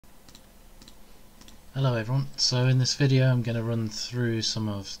Hello everyone, so in this video I'm going to run through some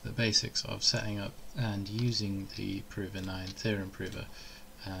of the basics of setting up and using the Prover9 theorem prover.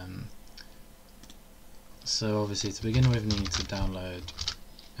 So obviously to begin with we need to download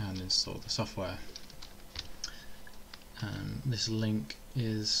and install the software. This link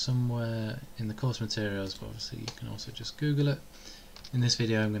is somewhere in the course materials, but obviously you can also just Google it. In this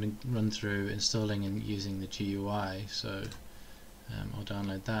video I'm going to run through installing and using the GUI, so I'll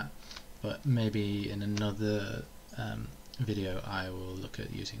download that. But maybe in another video I will look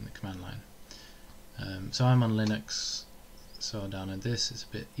at using the command line. So I'm on Linux, so I'll download this. It's a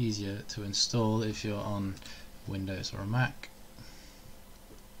bit easier to install if you're on Windows or a Mac.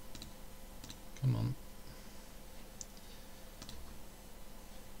 Come on.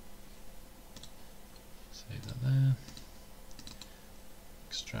 Save that there.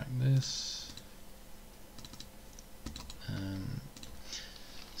 Extract this.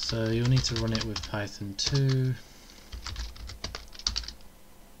 So you'll need to run it with Python 2.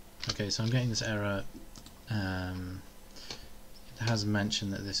 Okay, so I'm getting this error. It has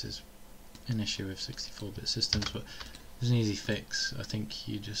mentioned that this is an issue with 64-bit systems, but there's an easy fix. I think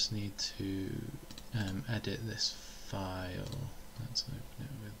you just need to edit this file. Let's open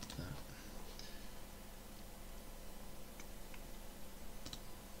it with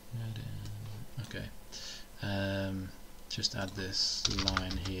that. Okay. Just add this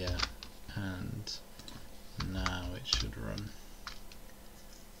line here, and now it should run.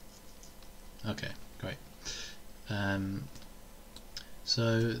 Okay, great.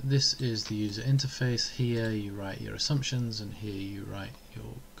 So this is the user interface. Here you write your assumptions, and here you write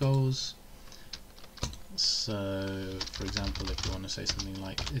your goals. So for example, if you want to say something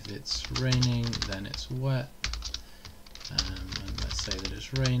like, if it's raining then it's wet, and let's say that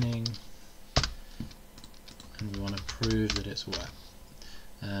it's raining and we want to prove that it's wet.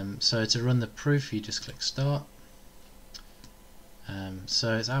 So to run the proof you just click start.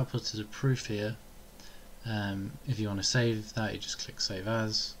 So it's output as a proof here. If you want to save that you just click save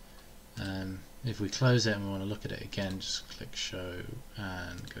as. If we close it and we want to look at it again, just click show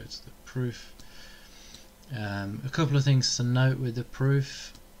and go to the proof. A couple of things to note with the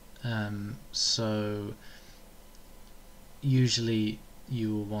proof. So usually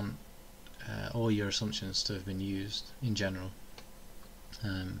you will want all your assumptions to have been used in general,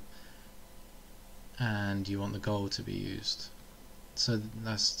 and you want the goal to be used. So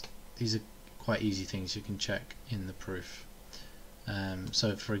these are quite easy things you can check in the proof.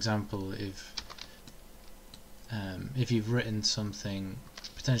 So for example, if you've written something,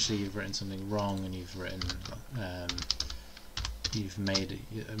 potentially you've written something wrong, and you've written you've made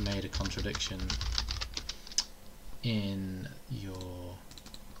a contradiction in your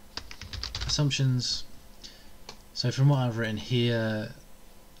assumptions. So from what I've written here,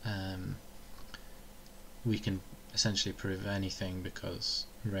 we can essentially prove anything, because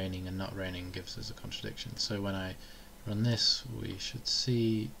raining and not raining gives us a contradiction. So when I run this, we should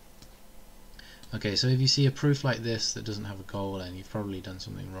see, okay, so if you see a proof like this that doesn't have a goal, and you've probably done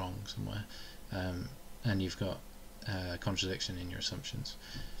something wrong somewhere, and you've got a contradiction in your assumptions.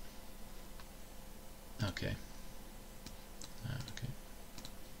 Okay. Okay.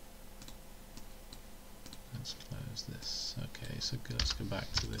 Let's close this. Okay, so let's go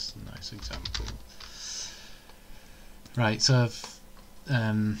back to this nice example. Right, so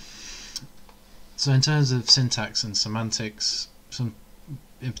so in terms of syntax and semantics, in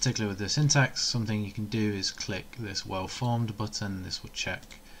particular with the syntax, something you can do is click this well formed button. This will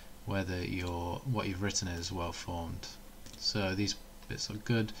check whether what you've written is well formed. So these bits are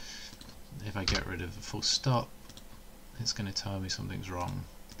good. If I get rid of the full stop, it's going to tell me something's wrong.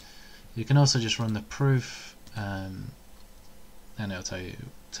 You can also just run the proof, and it'll tell you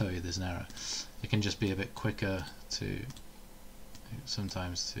there's an error. It can just be a bit quicker to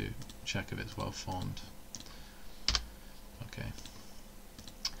sometimes to check if it's well formed. Okay.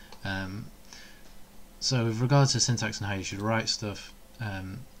 So with regards to syntax and how you should write stuff,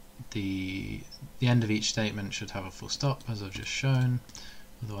 the end of each statement should have a full stop, as I've just shown.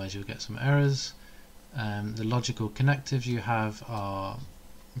 Otherwise you'll get some errors. The logical connectives you have are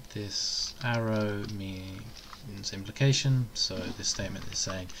this arrow means implication, so this statement is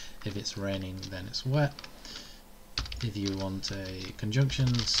saying if it's raining then it's wet. If you want a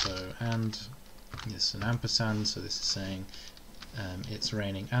conjunction, so and, it's an ampersand, so this is saying it's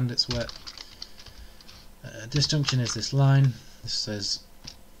raining and it's wet. Disjunction is this line, this says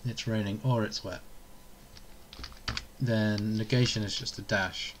it's raining or it's wet. Then negation is just a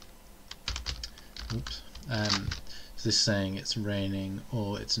dash. Oops. So this is saying it's raining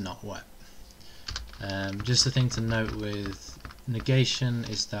or it's not wet. Just a thing to note with negation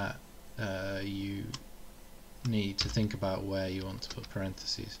is that you need to think about where you want to put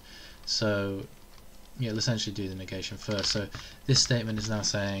parentheses. So you'll essentially do the negation first. So this statement is now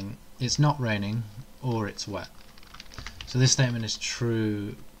saying it's not raining or it's wet. So this statement is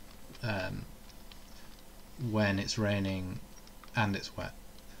true when it's raining and it's wet.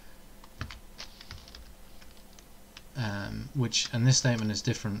 And this statement is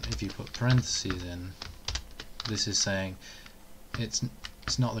different if you put parentheses in. This is saying it's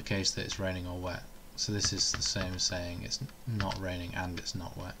not the case that it's raining or wet. So this is the same as saying it's not raining and it's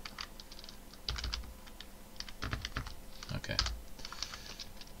not wet. Okay.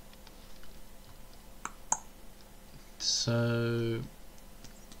 So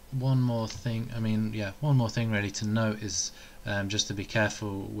one more thing really to note is just to be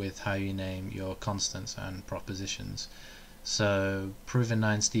careful with how you name your constants and propositions. So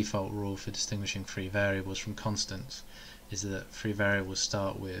Prover9's default rule for distinguishing free variables from constants is that free variables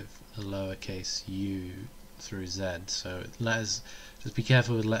start with a lowercase u through z. So letters, just be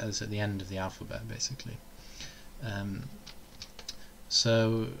careful with letters at the end of the alphabet, basically.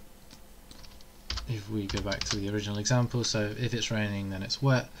 So if we go back to the original example, so if it's raining then it's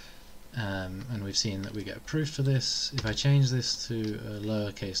wet, and we've seen that we get a proof for this. If I change this to a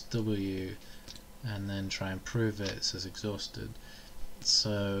lowercase w and then try and prove it, it says exhausted.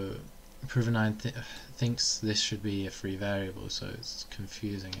 So Prover9 thinks this should be a free variable, so it's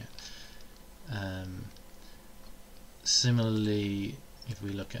confusing it. Similarly, if we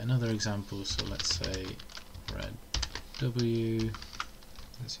look at another example, so let's say red w,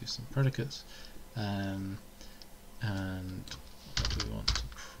 let's use some predicates, and what we want to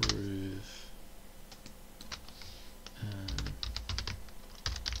prove.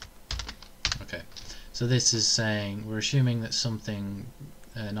 Okay, so this is saying we're assuming that something,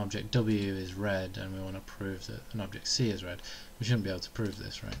 an object W is red, and we want to prove that an object C is red. We shouldn't be able to prove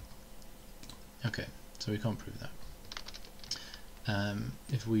this, right? Okay, so we can't prove that.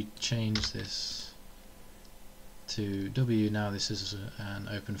 If we change this to W, now this is an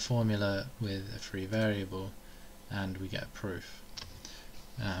open formula with a free variable, and we get a proof.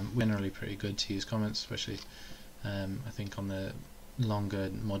 We're generally pretty good to use comments, especially I think on the longer,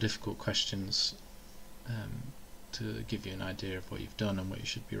 more difficult questions, to give you an idea of what you've done and what you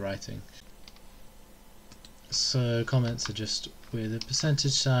should be writing. So comments are just with a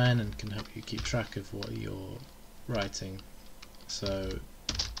percentage sign and can help you keep track of what you're writing. So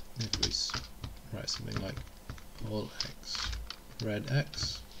if we write something like all x, red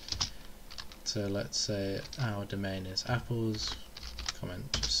x, so let's say our domain is apples, comment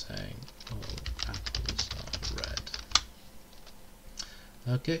just saying all apples are red.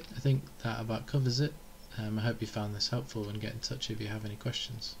 Okay, I think that about covers it. I hope you found this helpful, and get in touch if you have any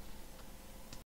questions.